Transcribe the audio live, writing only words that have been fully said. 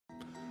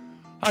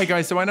Hi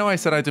guys, so I know I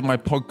said I did my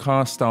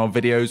podcast style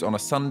videos on a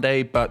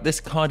Sunday, but this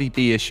Cardi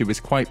B issue is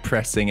quite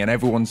pressing and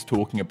everyone's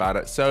talking about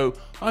it. So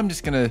I'm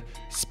just gonna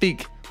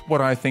speak what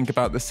I think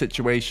about the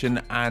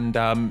situation,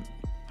 and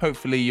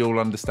hopefully you'll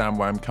understand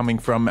where I'm coming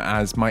from,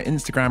 as my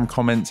Instagram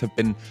comments have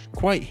been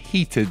quite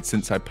heated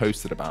since I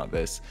posted about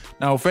this.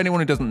 Now, for anyone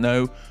who doesn't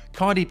know,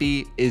 Cardi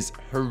B is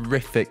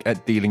horrific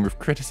at dealing with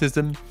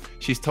criticism.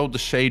 She's told the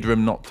Shade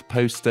Room not to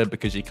post her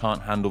because she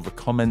can't handle the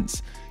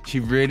comments. She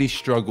really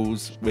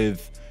struggles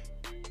with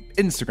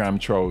Instagram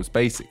trolls,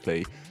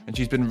 basically, and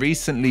she's been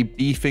recently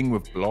beefing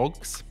with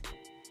blogs,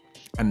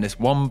 and this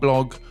one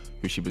blog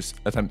who she was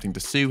attempting to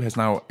sue has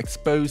now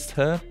exposed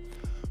her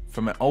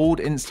from an old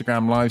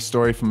Instagram live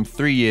story from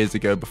 3 years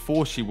ago,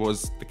 before she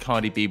was the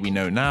Cardi B we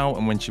know now,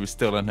 and when she was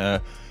still in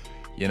her,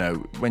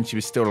 when she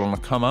was still on the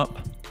come up.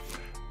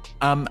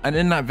 And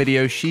in that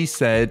video, she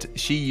said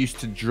she used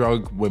to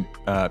drug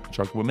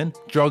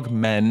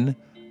men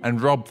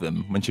and rob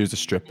them when she was a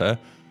stripper,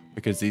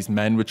 because these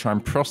men would try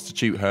and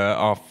prostitute her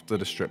after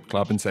the strip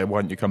club and say,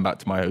 why don't you come back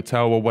to my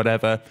hotel or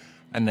whatever?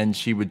 And then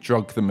she would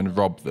drug them and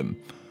rob them.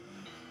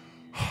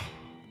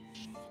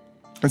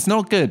 It's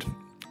not good.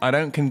 I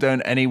don't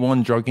condone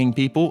anyone drugging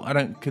people. I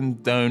don't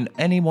condone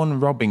anyone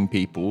robbing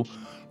people.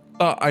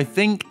 But I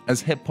think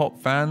as hip hop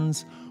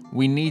fans,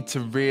 we need to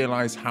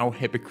realize how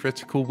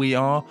hypocritical we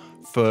are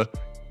for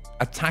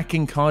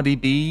attacking Cardi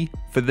B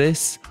for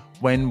this,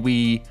 when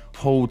we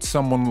hold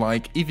someone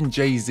like even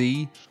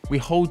Jay-Z. We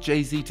hold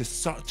Jay-Z to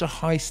such a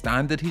high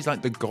standard. He's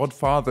like the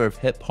godfather of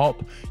hip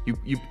hop.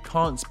 You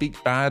can't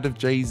speak bad of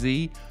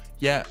Jay-Z.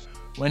 Yet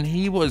when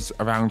he was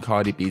around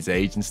Cardi B's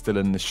age and still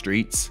in the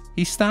streets,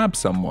 he stabbed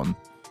someone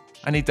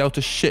and he dealt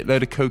a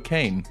shitload of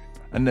cocaine.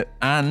 And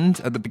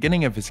at the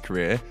beginning of his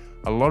career,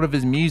 a lot of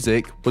his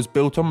music was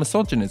built on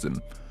misogynism.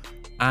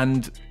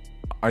 And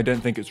I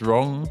don't think it's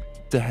wrong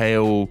to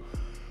hail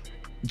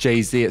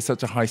Jay-Z at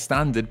such a high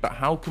standard, but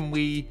how can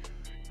we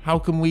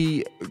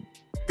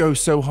go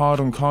so hard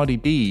on Cardi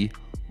B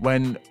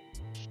when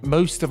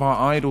most of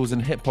our idols in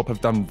hip hop have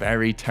done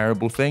very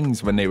terrible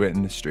things when they were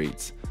in the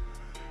streets?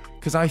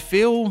 Because I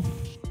feel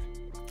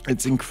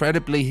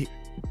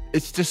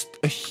it's just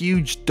a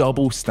huge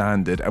double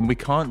standard, and we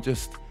can't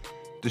just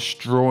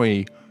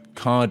destroy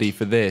Cardi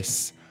for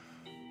this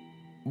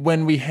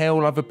when we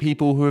hail other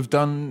people who have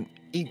done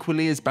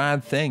equally as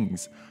bad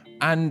things.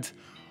 And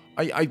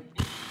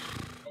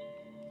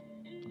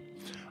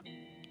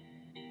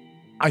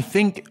I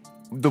think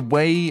the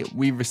way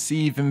we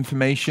receive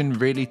information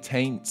really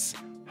taints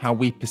how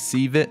we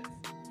perceive it.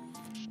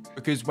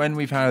 Because when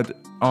we've had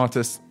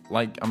artists,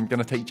 like, I'm going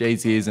to take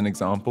Jay-Z as an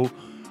example,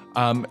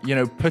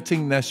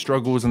 putting their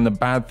struggles and the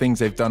bad things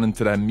they've done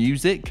into their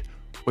music,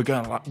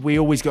 we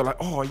always go like,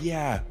 oh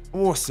yeah,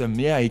 awesome,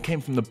 yeah, he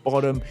came from the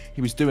bottom,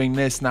 he was doing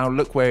this, now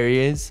look where he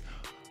is.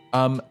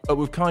 But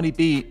with Cardi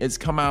B, it's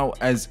come out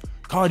as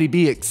Cardi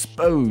B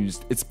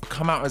exposed. It's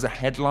come out as a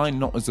headline,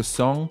 not as a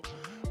song.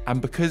 And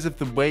because of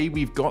the way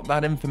we've got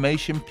that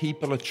information,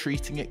 people are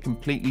treating it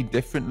completely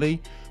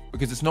differently,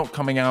 because it's not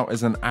coming out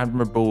as it's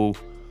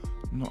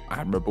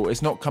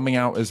not coming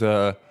out as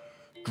a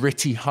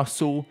gritty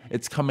hustle.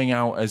 It's coming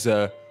out as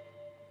a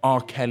R.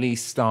 Kelly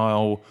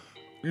style,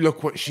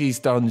 look what she's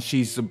done,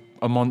 she's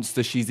a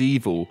monster, she's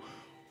evil,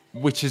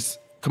 which is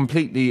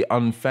completely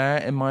unfair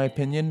in my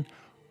opinion.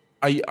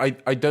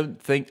 I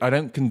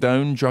don't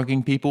condone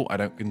drugging people. I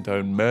don't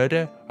condone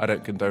murder. I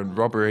don't condone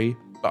robbery.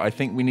 But I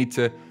think we need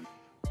to,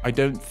 I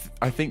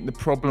think the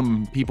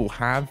problem people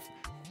have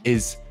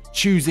is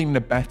choosing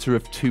the better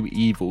of two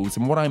evils.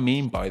 And what I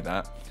mean by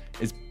that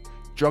is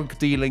drug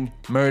dealing,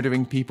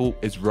 murdering people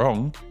is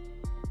wrong,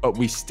 but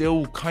we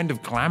still kind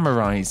of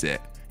glamorize it.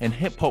 In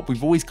hip hop,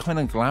 we've always kind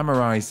of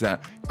glamorized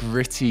that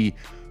gritty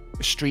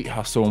street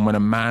hustle, and when a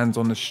man's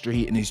on the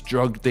street and he's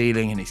drug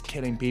dealing and he's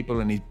killing people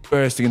and he's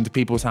bursting into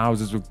people's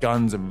houses with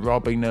guns and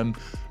robbing them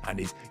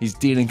and he's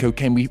dealing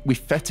cocaine, we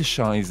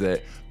fetishize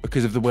it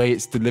because of the way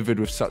it's delivered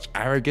with such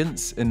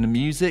arrogance in the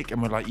music,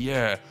 and we're like,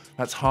 yeah,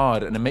 that's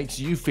hard, and it makes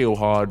you feel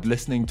hard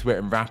listening to it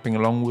and rapping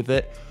along with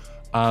it.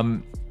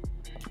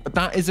 But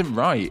that isn't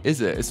right,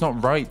 is it? It's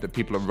not right that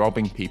people are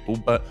robbing people,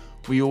 but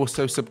we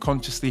also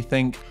subconsciously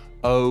think,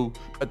 oh,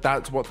 but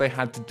that's what they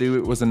had to do,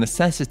 it was a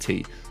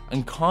necessity.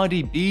 And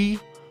Cardi B,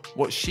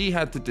 what she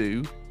had to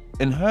do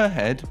in her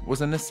head was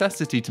a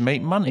necessity to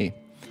make money.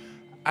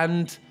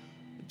 And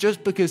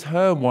just because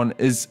her one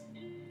is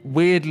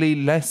weirdly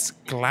less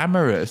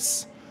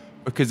glamorous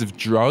because of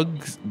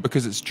drugs,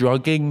 because it's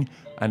drugging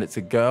and it's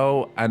a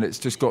girl and it's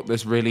just got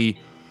this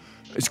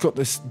it's got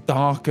this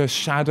darker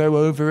shadow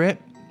over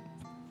it,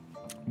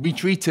 we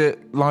treat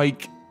it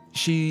like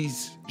she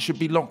should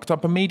be locked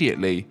up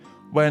immediately,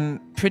 when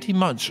pretty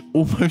much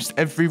almost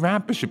every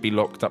rapper should be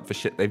locked up for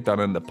shit they've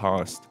done in the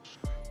past.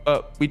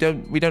 But we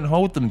don't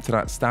hold them to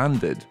that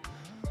standard.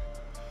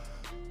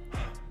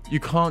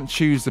 You can't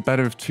choose the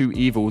better of two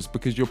evils,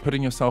 because you're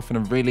putting yourself in a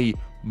really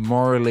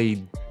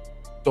morally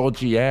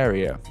dodgy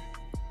area.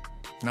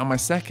 Now, my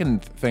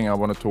second thing I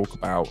want to talk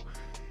about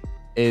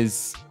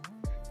is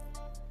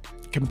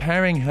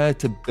comparing her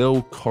to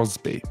Bill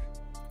Cosby.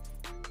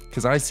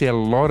 because I see a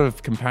lot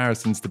of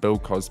comparisons to Bill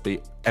Cosby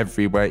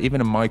everywhere,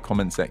 even in my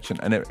comment section,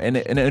 and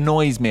it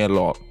annoys me a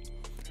lot.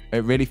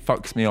 It really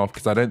fucks me off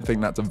because I don't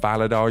think that's a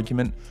valid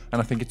argument,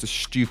 and I think it's a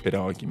stupid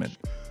argument.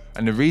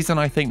 And the reason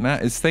I think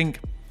that is,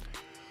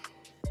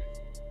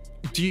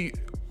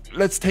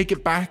 let's take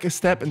it back a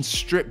step and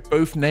strip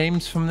both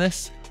names from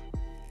this.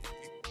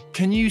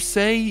 Can you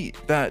say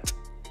that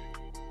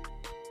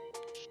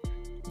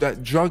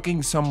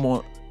drugging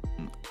someone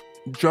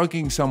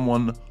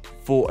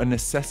for a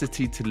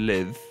necessity to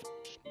live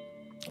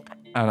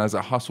and as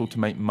a hustle to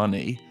make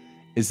money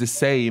is the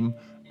same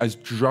as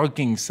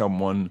drugging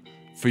someone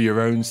for your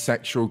own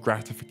sexual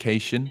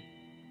gratification?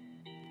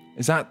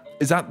 Is that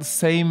the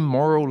same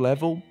moral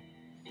level?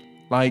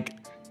 Like,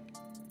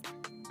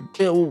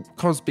 Bill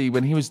Cosby,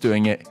 when he was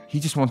doing it, he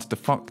just wanted to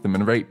fuck them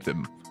and rape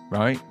them,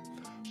 right?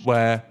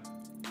 Where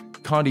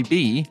Cardi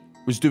B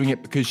was doing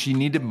it because she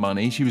needed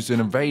money. She was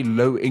in a very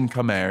low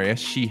income area.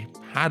 She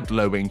had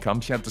low income.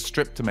 She had to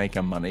strip to make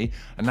her money.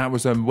 And that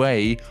was her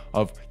way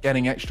of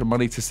getting extra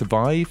money to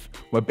survive.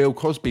 Where Bill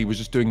Cosby was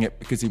just doing it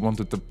because he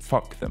wanted to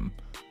fuck them.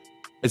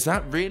 Is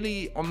that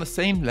really on the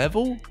same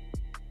level?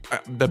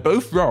 They're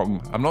both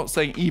wrong. I'm not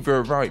saying either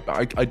are right,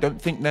 but I don't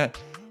think they're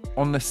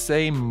on the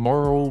same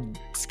moral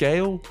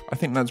scale. I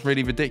think that's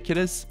really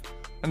ridiculous.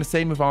 And the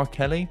same with R.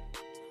 Kelly.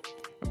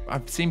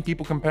 I've seen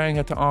people comparing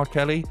her to R.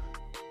 Kelly.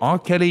 R.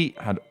 Kelly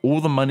had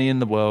all the money in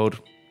the world.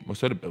 Well,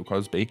 so did Bill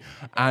Cosby.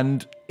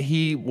 And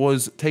he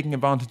was taking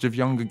advantage of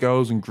younger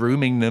girls and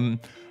grooming them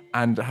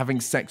and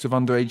having sex with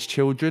underage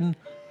children.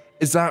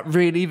 Is that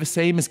really the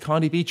same as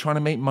Cardi B trying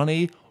to make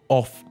money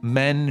off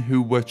men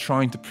who were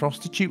trying to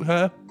prostitute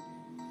her?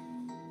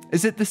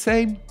 Is it the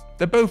same?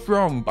 They're both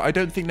wrong, but I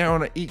don't think they're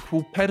on an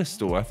equal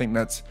pedestal. I think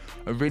that's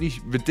a really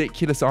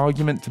ridiculous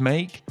argument to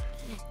make.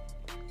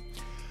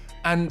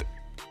 And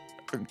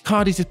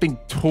Cardi's just been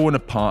torn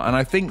apart, and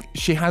I think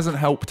she hasn't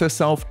helped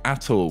herself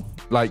at all.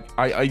 Like,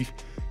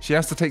 she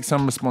has to take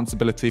some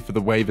responsibility for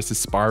the way this has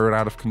spiraled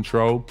out of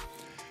control.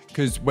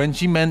 Because when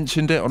she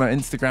mentioned it on her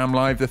Instagram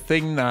Live, the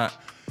thing that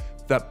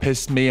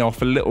pissed me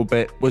off a little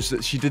bit was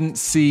that she didn't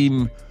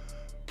seem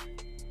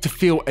to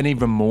feel any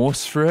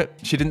remorse for it.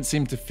 She didn't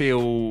seem to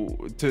feel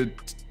to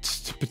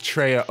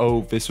portray it,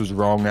 oh, this was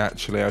wrong,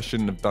 actually, I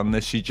shouldn't have done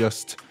this. She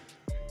just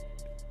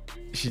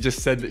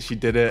said that she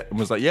did it and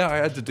was like, yeah, I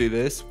had to do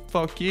this,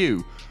 fuck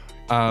you.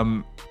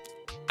 And,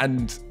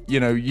 you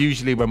know,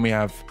 usually when we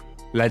have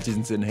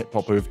legends in hip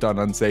hop who have done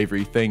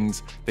unsavory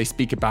things, they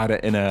speak about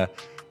it in a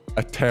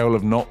tale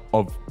of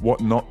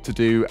what not to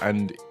do,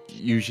 and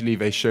usually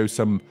they show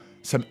some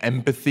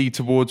empathy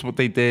towards what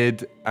they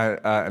did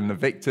and the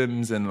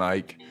victims, and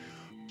like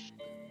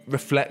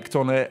reflect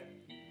on it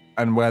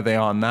and where they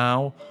are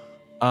now.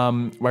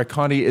 Where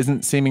Cardi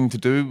isn't seeming to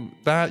do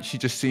that. She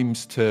just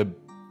seems to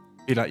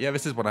be like, yeah,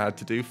 this is what I had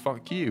to do,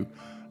 fuck you.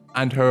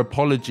 And her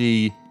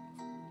apology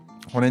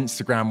on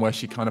Instagram, where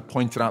she kind of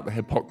pointed out the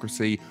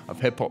hypocrisy of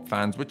hip-hop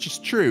fans, which is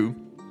true,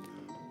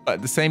 but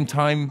at the same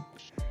time,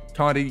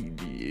 Cardi,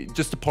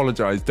 just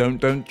apologize.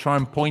 Don't try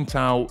and point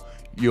out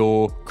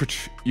your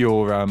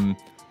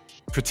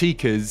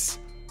critiquers'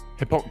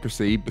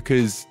 hypocrisy,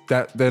 because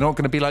that they're not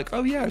going to be like,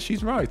 oh yeah,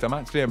 she's right, I'm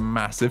actually a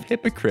massive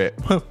hypocrite.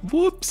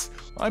 Whoops,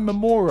 I'm a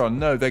moron.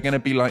 No, they're going to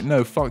be like,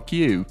 no, fuck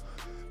you.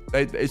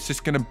 It's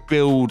just going to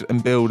build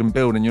and build and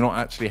build, and you're not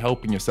actually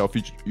helping yourself.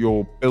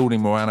 You're building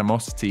more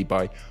animosity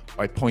by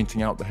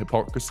pointing out the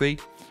hypocrisy,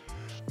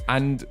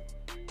 and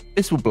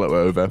this will blow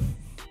over.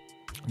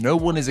 No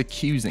one is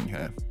accusing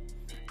her.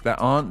 There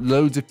aren't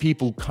loads of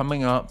people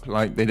coming up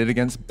like they did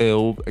against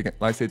Bill,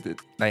 like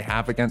they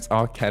have against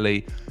R.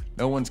 Kelly.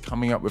 No one's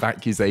coming up with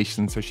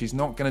accusations, so she's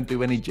not going to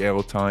do any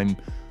jail time,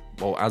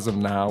 well, as of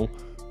now.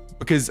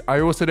 Because I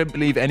also don't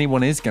believe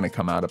anyone is going to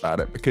come out about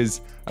it,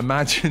 because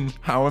imagine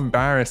how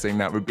embarrassing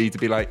that would be to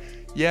be like,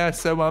 yeah,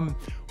 so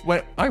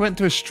when I went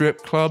to a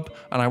strip club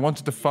and I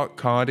wanted to fuck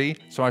Cardi,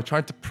 so I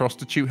tried to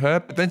prostitute her,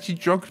 but then she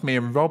drugged me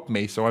and robbed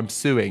me, so I'm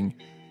suing.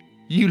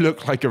 You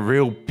look like a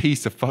real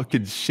piece of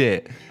fucking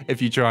shit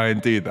if you try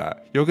and do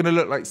that. You're going to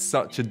look like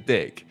such a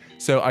dick.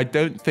 So I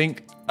don't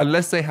think,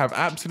 unless they have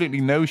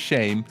absolutely no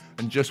shame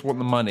and just want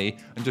the money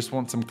and just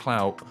want some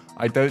clout,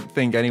 I don't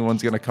think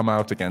anyone's going to come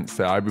out against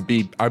her. I'd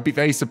be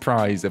very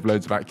surprised if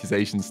loads of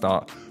accusations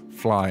start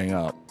flying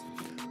up.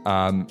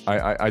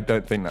 I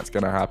don't think that's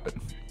going to happen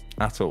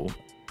at all.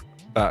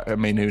 But I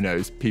mean, who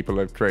knows? People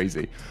are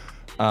crazy.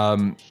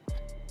 But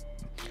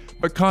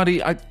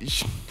Cardi, I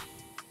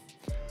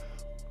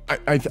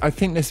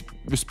think this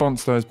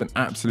response though has been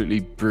absolutely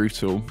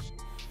brutal,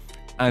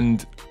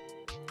 and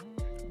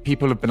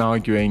people have been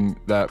arguing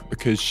that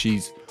because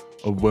she's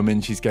a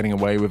woman, she's getting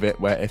away with it.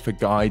 Where if a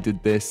guy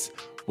did this,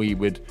 we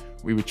would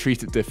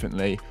treat it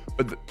differently.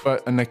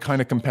 But and they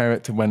kind of compare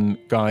it to when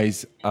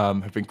guys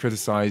have been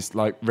criticized,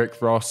 like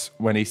Rick Ross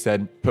when he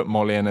said put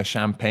Molly in a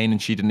champagne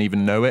and she didn't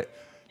even know it.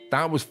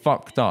 That was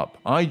fucked up.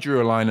 I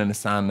drew a line in the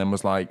sand and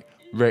was like,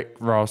 Rick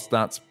Ross,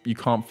 you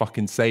can't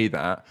fucking say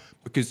that,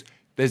 because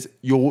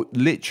you're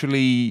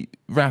literally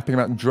rapping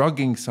about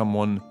drugging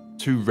someone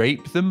to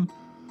rape them.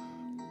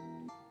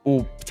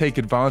 or take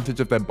advantage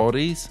of their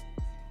bodies.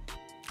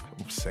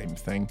 Same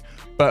thing,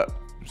 but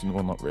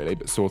well, not really,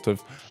 but sort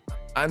of.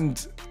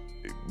 And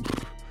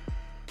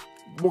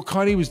what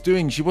Cardi was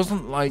doing, she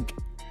wasn't like,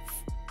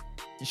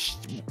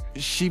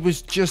 she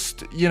was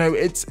just, you know,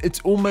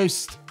 it's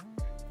almost,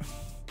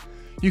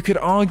 you could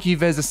argue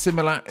there's a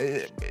similar,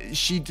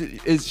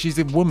 she's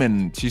a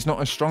woman, she's not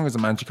as strong as a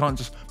man, she can't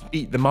just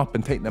beat them up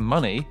and take their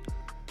money.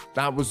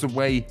 That was the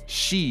way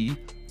she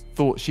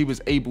thought she was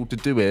able to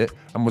do it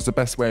and was the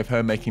best way of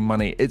her making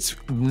money. It's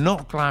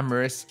not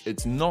glamorous,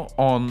 it's not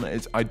on,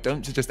 I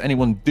don't suggest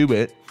anyone do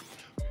it,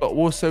 but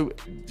also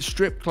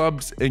strip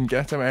clubs in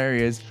ghetto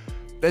areas,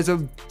 there's a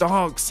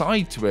dark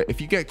side to it. If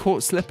you get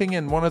caught slipping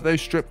in one of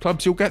those strip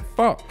clubs, you'll get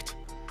fucked.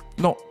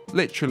 Not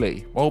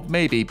literally, well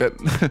maybe, but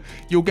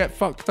you'll get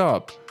fucked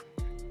up.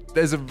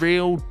 There's a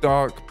real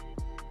dark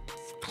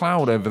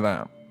cloud over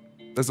that.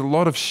 There's a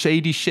lot of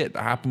shady shit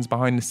that happens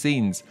behind the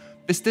scenes.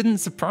 This didn't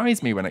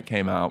surprise me when it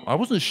came out. I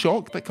wasn't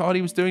shocked that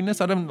Cardi was doing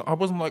this. I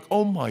wasn't like,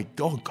 oh my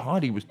God,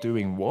 Cardi was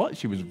doing what?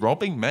 She was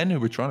robbing men who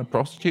were trying to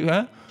prostitute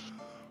her?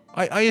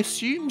 I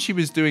assumed she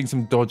was doing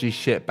some dodgy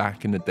shit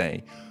back in the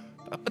day.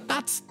 But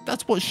that's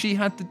what she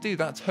had to do.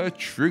 That's her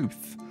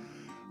truth.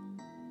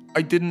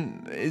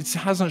 It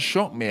hasn't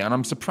shocked me, and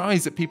I'm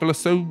surprised that people are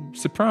so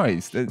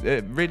surprised.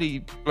 It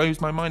really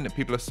blows my mind that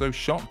people are so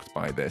shocked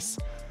by this.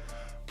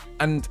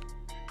 And,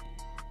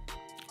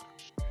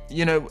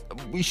 you know,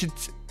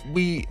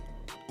 we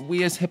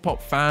as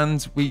hip-hop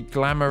fans, we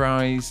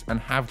glamorize and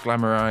have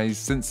glamorized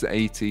since the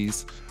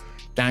 80s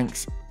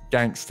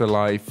gangster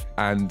life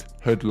and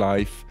hood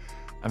life,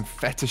 and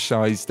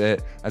fetishized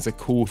it as a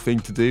cool thing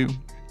to do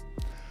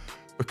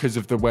because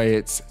of the way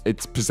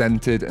it's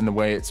presented and the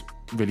way it's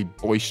really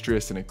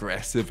boisterous and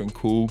aggressive and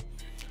cool.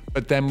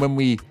 But then when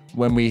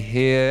we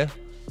hear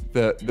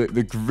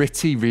the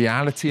gritty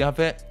reality of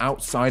it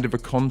outside of a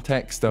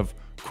context of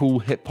cool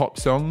hip-hop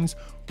songs,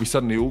 we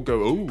suddenly all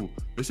go, oh,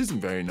 this isn't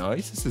very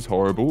nice, this is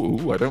horrible,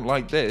 oh, I don't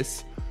like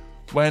this.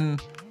 When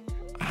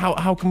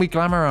how can we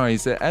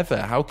glamorize it ever?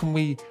 How can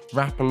we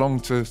rap along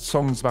to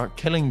songs about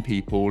killing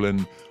people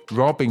and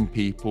robbing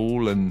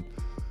people and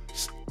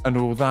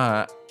all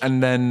that,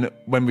 and then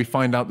when we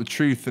find out the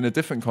truth in a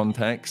different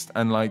context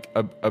and like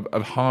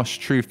a harsh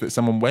truth that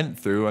someone went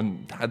through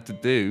and had to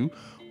do,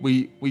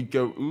 we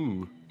go,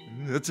 ooh,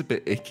 that's a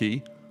bit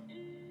icky.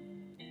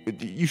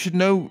 You should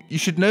know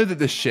that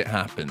this shit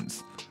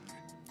happens.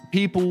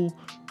 People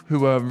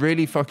who are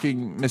really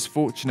fucking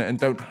misfortunate and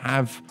don't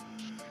have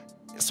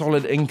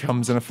solid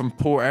incomes and are from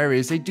poor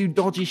areas, they do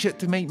dodgy shit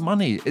to make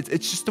money.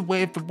 It's just the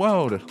way of the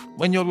world.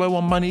 When you're low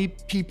on money,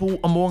 people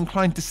are more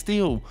inclined to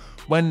steal.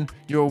 When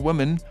you're a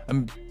woman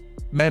and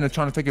men are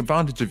trying to take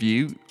advantage of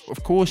you,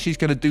 of course she's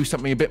going to do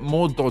something a bit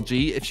more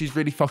dodgy if she's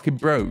really fucking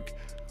broke.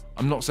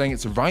 I'm not saying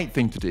it's the right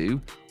thing to do.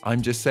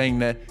 I'm just saying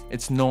that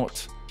it's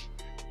not.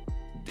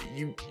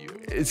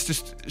 It's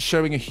just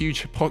showing a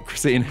huge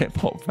hypocrisy in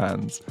hip-hop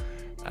fans.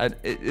 And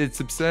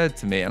it's absurd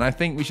to me. And I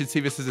think we should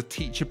see this as a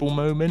teachable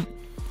moment.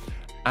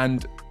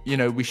 And, you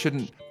know, we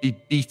shouldn't be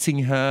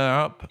beating her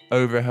up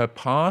over her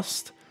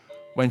past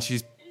when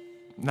she's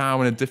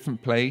now in a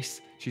different place.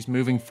 She's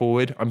moving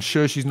forward. I'm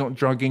sure she's not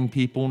drugging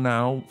people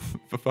now,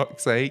 for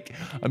fuck's sake.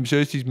 I'm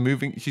sure she's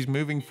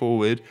moving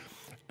forward.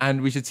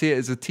 And we should see it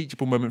as a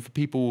teachable moment for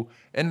people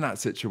in that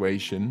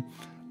situation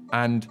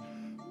and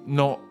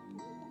not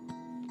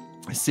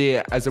see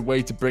it as a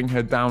way to bring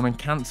her down and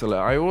cancel her.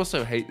 I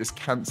also hate this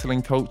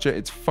cancelling culture.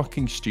 It's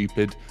fucking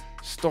stupid.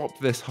 Stop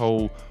this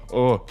whole,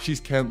 oh, she's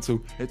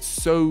cancelled. It's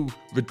so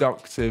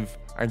reductive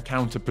and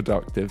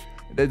counterproductive.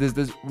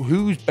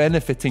 Who's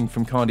benefiting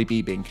from Cardi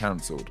B being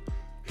cancelled?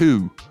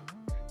 Who?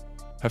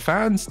 Her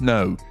fans?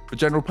 No. The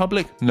general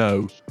public?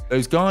 No.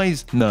 Those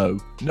guys? No.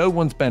 No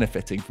one's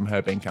benefiting from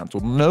her being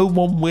cancelled. No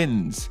one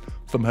wins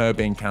from her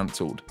being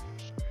cancelled.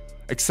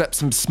 Except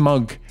some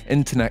smug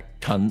internet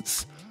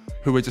cunts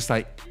who are just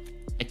like,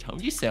 I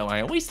told you so.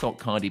 I always thought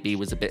Cardi B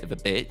was a bit of a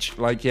bitch.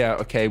 Like, yeah,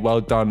 okay, well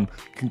done.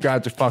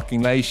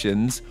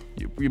 Congratulations.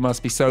 You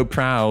must be so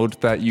proud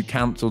that you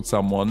cancelled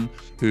someone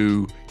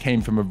who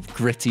came from a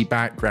gritty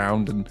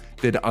background and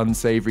did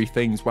unsavory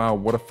things. Wow,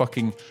 what a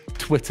fucking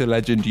Twitter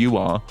legend you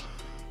are.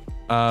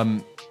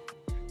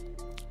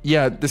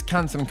 Yeah, this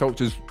cancelling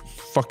culture is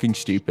fucking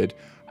stupid.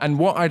 And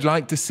what I'd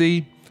like to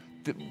see,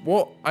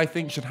 what I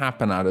think should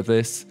happen out of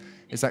this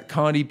is that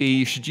Cardi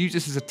B should use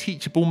this as a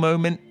teachable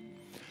moment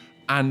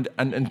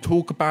and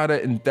talk about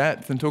it in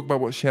depth and talk about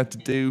what she had to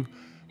do.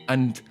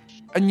 And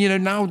you know,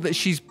 now that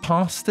she's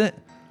past it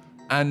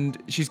and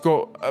she's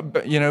got,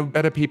 you know,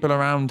 better people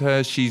around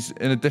her, she's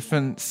in a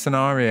different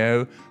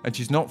scenario and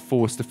she's not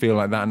forced to feel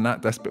like that and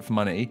that desperate for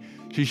money,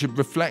 she should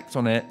reflect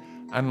on it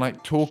and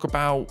like talk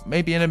about,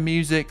 maybe in a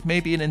music,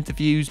 maybe in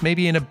interviews,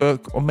 maybe in a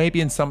book, or maybe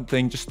in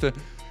something, just to,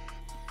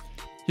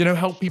 you know,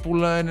 help people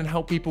learn and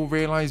help people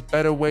realize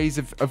better ways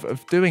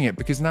of doing it.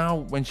 Because now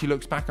when she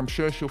looks back, I'm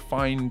sure she'll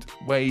find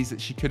ways that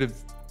she could have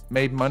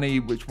made money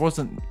which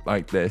wasn't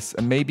like this,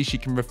 and maybe she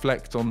can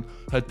reflect on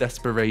her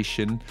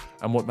desperation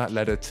and what that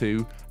led her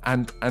to,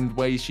 and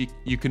ways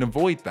you can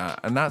avoid that.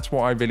 And that's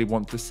what I really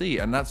want to see,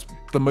 and that's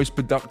the most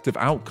productive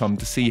outcome,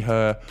 to see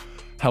her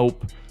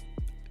help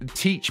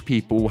teach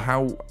people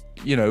how,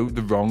 you know,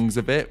 the wrongs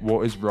of it,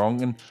 what is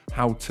wrong, and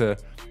how to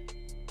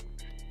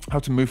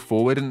move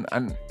forward,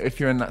 and if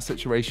you're in that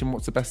situation,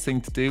 what's the best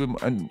thing to do,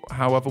 and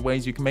how other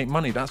ways you can make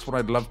money. That's what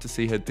I'd love to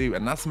see her do,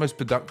 and that's the most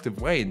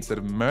productive way, instead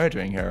of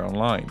murdering her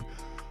online.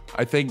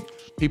 I think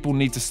people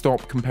need to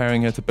stop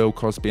comparing her to Bill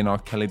Cosby and R.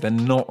 Kelly. They're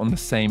not on the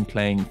same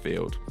playing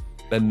field.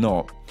 They're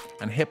not.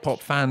 And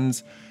hip-hop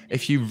fans,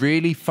 if you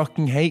really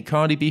fucking hate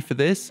Cardi B for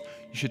this,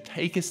 you should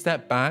take a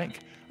step back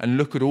and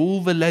look at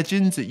all the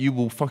legends that you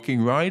will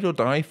fucking ride or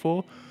die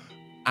for,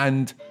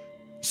 and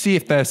see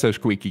if they're so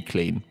squeaky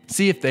clean.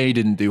 See if they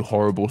didn't do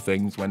horrible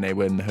things when they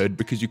were in the hood,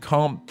 because you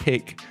can't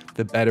pick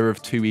the better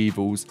of two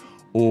evils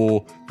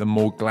or the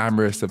more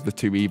glamorous of the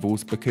two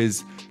evils,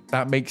 because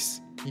that makes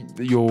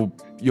you're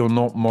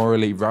not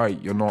morally right.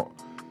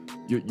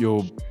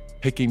 You're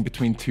picking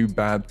between two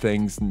bad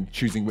things and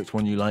choosing which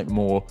one you like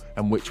more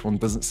and which one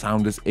doesn't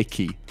sound as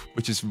icky,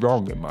 which is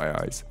wrong in my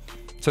eyes.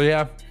 So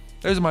yeah,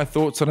 those are my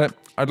thoughts on it.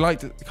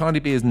 Cardi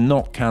B is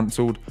not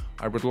cancelled.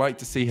 I would like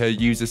to see her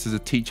use this as a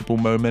teachable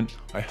moment.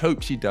 I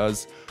hope she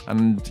does.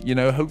 And, you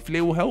know, hopefully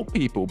it will help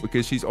people,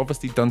 because she's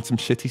obviously done some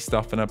shitty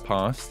stuff in her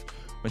past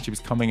when she was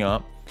coming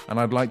up. And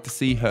I'd like to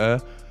see her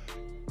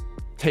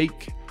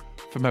take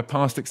from her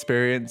past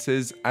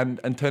experiences and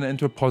turn it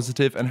into a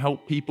positive and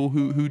help people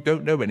who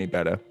don't know any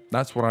better.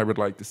 That's what I would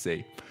like to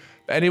see.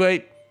 But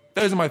anyway,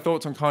 those are my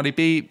thoughts on Cardi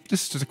B.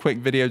 Just a quick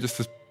video just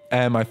to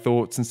air my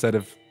thoughts instead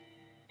of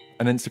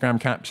an Instagram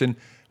caption.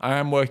 I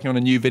am working on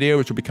a new video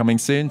which will be coming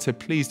soon, so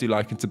please do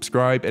like and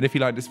subscribe. And if you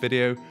like this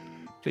video,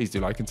 please do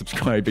like and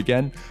subscribe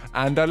again.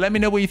 And let me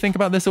know what you think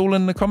about this all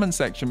in the comment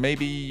section.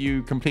 Maybe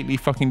you completely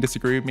fucking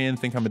disagree with me and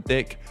think I'm a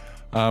dick.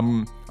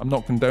 I'm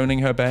not condoning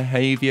her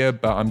behavior,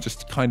 but I'm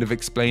just kind of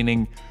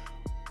explaining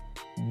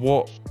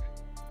why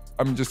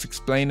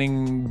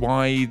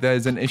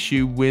there's an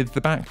issue with the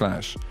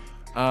backlash.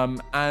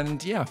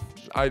 And yeah,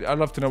 I'd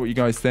love to know what you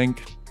guys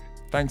think.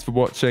 Thanks for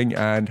watching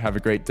and have a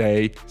great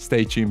day.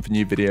 Stay tuned for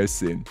new videos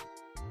soon.